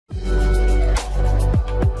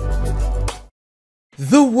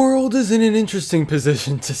The world is in an interesting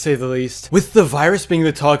position, to say the least. With the virus being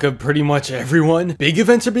the talk of pretty much everyone, big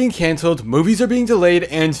events are being cancelled, movies are being delayed,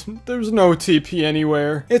 and there's no TP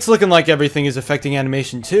anywhere. It's looking like everything is affecting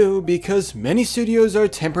animation too, because many studios are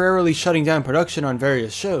temporarily shutting down production on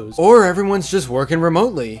various shows, or everyone's just working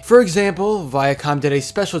remotely. For example, Viacom did a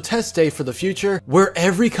special test day for the future, where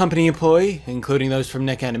every company employee, including those from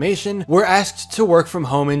Nick Animation, were asked to work from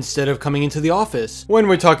home instead of coming into the office. When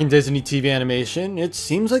we're talking Disney TV animation, it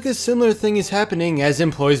seems like a similar thing is happening as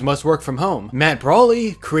employees must work from home. Matt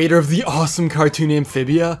Brawley, creator of the awesome cartoon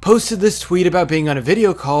Amphibia, posted this tweet about being on a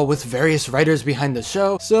video call with various writers behind the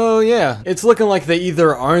show, so yeah, it's looking like they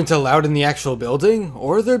either aren't allowed in the actual building,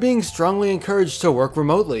 or they're being strongly encouraged to work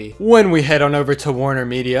remotely. When we head on over to Warner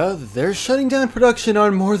Media, they're shutting down production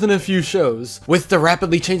on more than a few shows. With the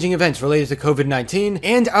rapidly changing events related to COVID-19,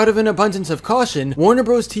 and out of an abundance of caution, Warner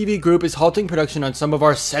Bros. TV Group is halting production on some of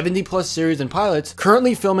our 70+ series and pilots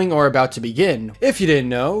currently filming or about to begin. If you didn't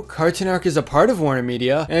know, Cartoon Arc is a part of Warner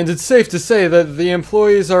Media, and it's safe to say that the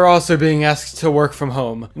employees are also being asked to work from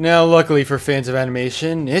home. Now, luckily for fans of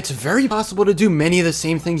animation, it's very possible to do many of the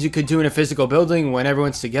same things you could do in a physical building when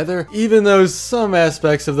everyone's together, even though some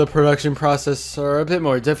aspects of the production process are a bit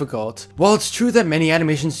more difficult. While it's true that many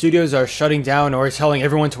animation studios are shutting down or telling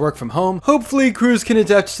everyone to work from home, hopefully crews can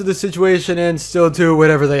adapt to the situation and still do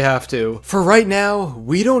whatever they have to. For right now,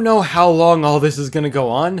 we don't know how long all this is gonna go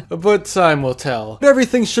on, but time will tell. But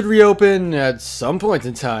everything should reopen at some point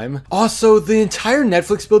in time. Also, the entire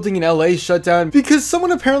Netflix building in LA shut down because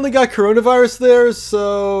someone apparently got coronavirus there,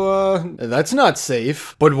 so that's not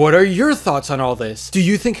safe. But what are your thoughts on all this? Do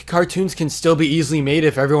you think cartoons can still be easily made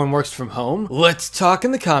if everyone works from home? Let's talk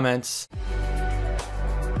in the comments.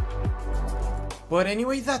 But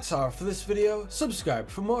anyway, that's all for this video. Subscribe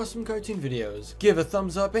for more awesome cartoon videos. Give a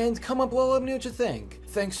thumbs up and comment below, let me know what you think.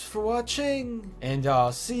 Thanks for watching, and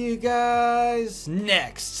I'll see you guys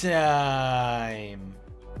next time.